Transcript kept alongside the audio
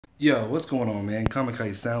Yo, what's going on, man?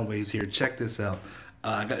 Kamikaze Soundwaves here. Check this out.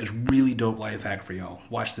 I got this really dope life hack for y'all.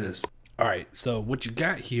 Watch this. All right, so what you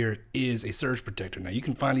got here is a surge protector. Now, you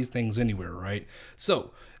can find these things anywhere, right?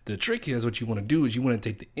 So the trick is what you want to do is you want to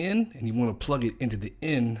take the end and you want to plug it into the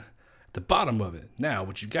end at the bottom of it. Now,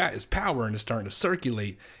 what you got is power and it's starting to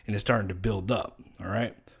circulate and it's starting to build up, all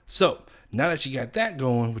right? So now that you got that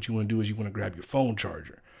going, what you want to do is you want to grab your phone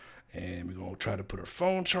charger. And we're going to try to put our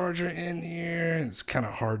phone charger in here. It's kind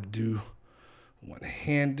of hard to do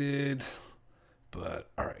one-handed, but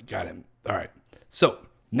all right, got him. All right, so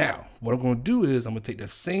now what I'm going to do is I'm going to take that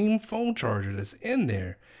same phone charger that's in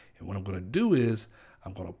there, and what I'm going to do is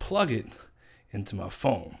I'm going to plug it into my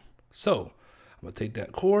phone. So I'm going to take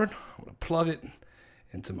that cord, I'm going to plug it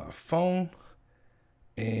into my phone,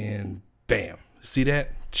 and bam, see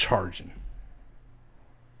that? Charging.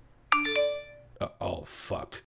 Oh, fuck.